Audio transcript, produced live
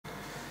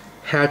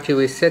how to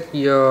reset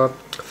your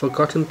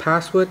forgotten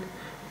password,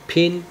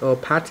 PIN or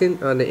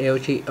pattern on the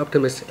LG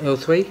Optimus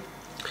L3.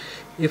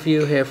 If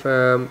you have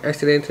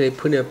accidentally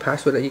put in a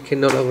password that you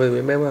can no longer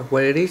remember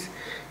what it is,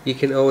 you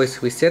can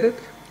always reset it.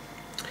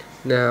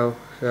 Now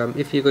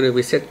if you're going to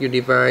reset your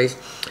device,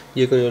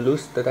 you're going to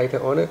lose the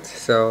data on it,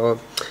 so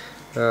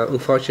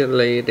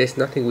unfortunately there's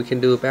nothing we can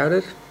do about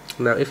it.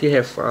 Now if you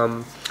have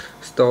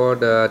stored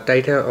the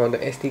data on the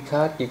SD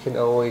card, you can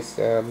always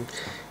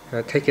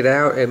take it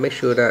out and make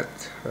sure that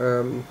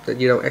that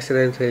you don't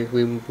accidentally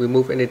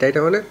remove any data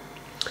on it.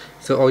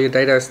 So all your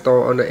data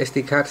stored on the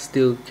SD card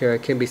still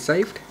can be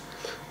saved.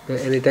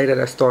 Any data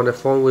that's stored on the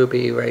phone will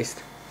be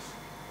erased.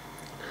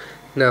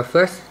 Now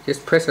first,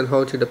 just press and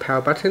hold to the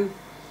power button.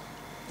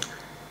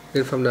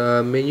 Then from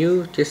the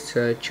menu, just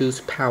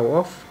choose power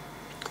off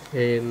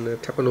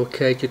and tap on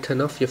OK to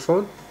turn off your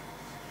phone.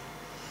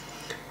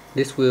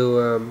 This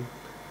will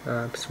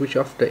switch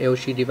off the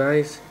LG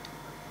device.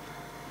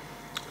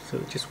 So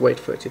just wait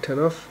for it to turn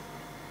off.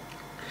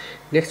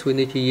 Next, we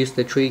need to use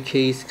the 3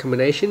 keys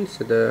combination.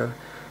 So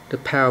the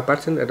power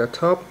button at the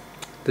top,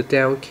 the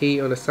down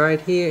key on the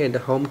side here, and the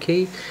home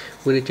key.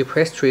 We need to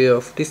press 3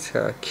 of this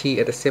key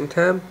at the same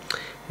time.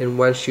 And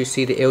once you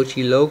see the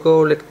LG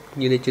logo,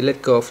 you need to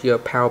let go of your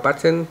power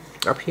button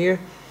up here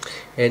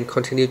and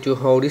continue to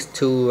hold this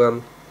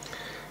 2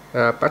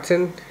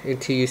 button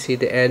until you see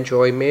the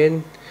Android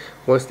man.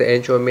 Once the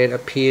Android man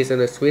appears on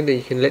the screen, then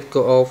you can let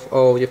go of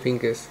all your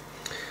fingers.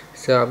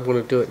 So I'm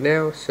going to do it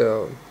now.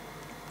 So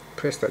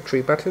press the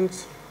 3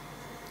 buttons.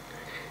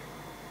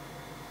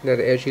 Now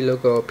the LG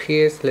logo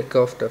appears. Let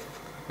go of the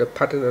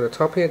button on the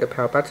top here, the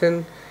power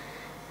button,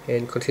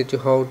 and continue to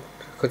hold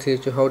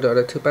the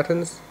other 2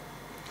 buttons.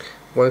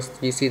 Once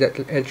you see that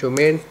Android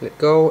man, let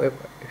go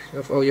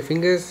of all your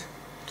fingers,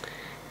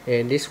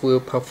 and this will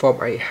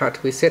perform a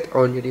hard reset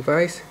on your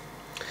device.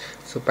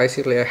 So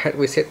basically a hard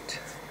reset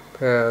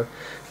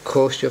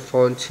causes your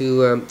phone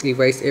to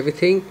erase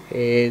everything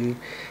and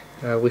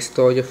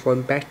restore your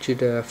phone back to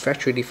the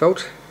factory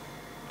default.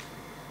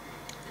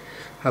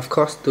 Of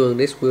course, doing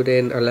this will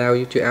then allow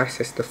you to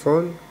access the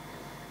phone.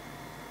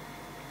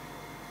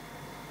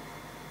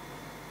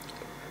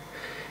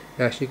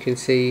 As you can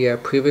see,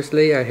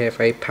 previously I have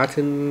a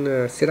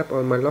pattern set up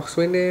on my lock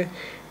screen there,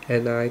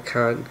 and I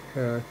can't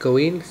go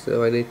in,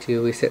 so I need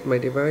to reset my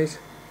device.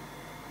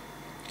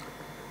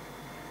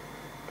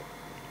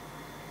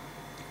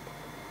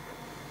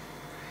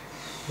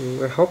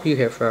 I hope you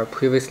have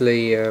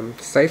previously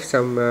saved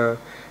some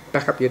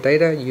backup your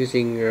data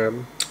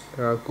using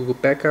Google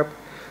Backup,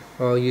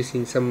 or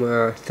using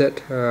some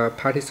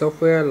third-party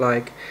software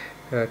like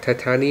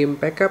Titanium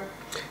Backup.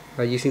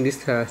 Using this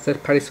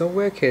third-party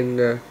software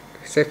can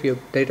save your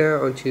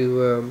data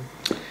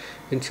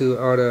into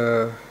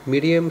other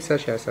mediums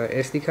such as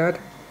SD card.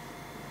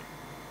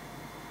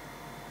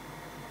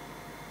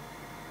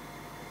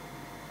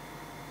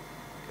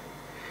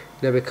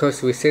 Now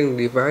because we're setting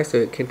the device, so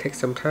it can take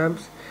some time,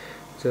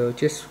 so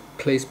just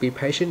please be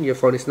patient. Your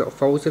phone is not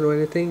frozen or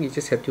anything, you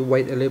just have to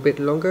wait a little bit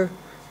longer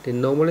than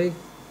normally.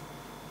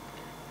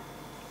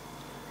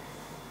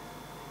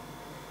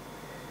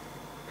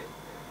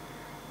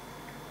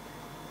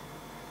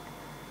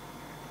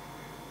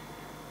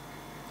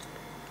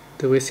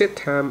 The reset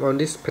time on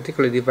this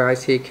particular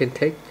device here can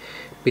take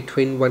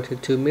between 1 to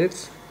 2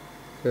 minutes,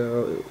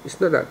 so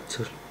it's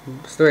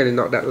really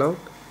not that long.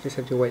 Just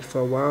have to wait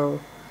for a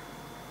while.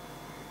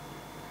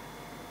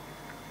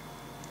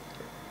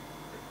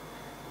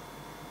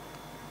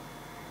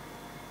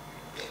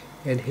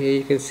 And here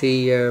you can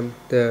see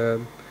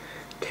the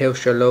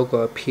Telstra logo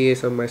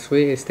appears on my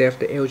screen instead of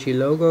the LG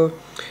logo.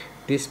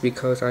 This is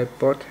because I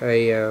bought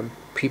a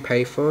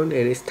prepaid phone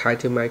and it's tied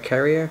to my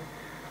carrier.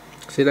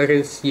 So now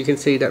you can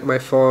see that my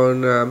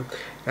phone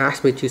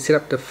asked me to set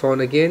up the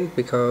phone again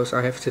because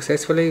I have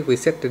successfully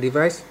reset the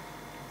device.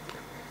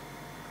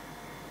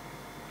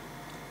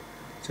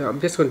 So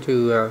I'm just going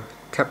to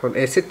tap on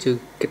exit to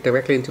get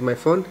directly into my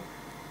phone.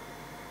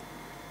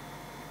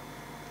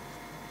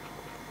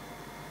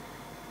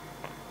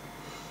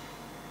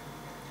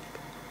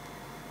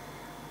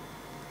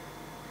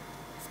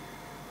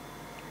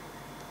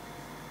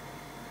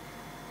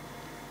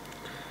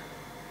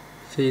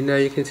 So now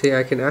you can see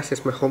I can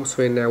access my home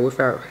screen now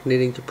without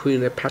needing to put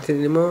in a pattern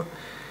anymore,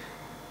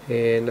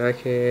 and I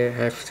can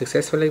have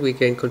successfully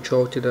regained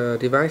control to the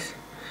device.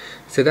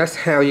 So that's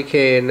how you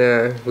can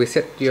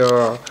reset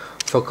your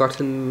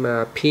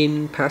forgotten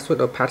PIN,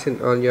 password or pattern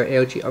on your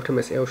LG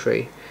Optimus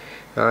L3.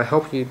 I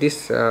hope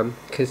this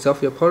can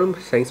solve your problem.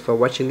 Thanks for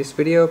watching this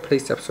video.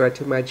 Please subscribe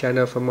to my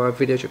channel for more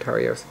video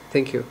tutorials.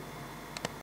 Thank you.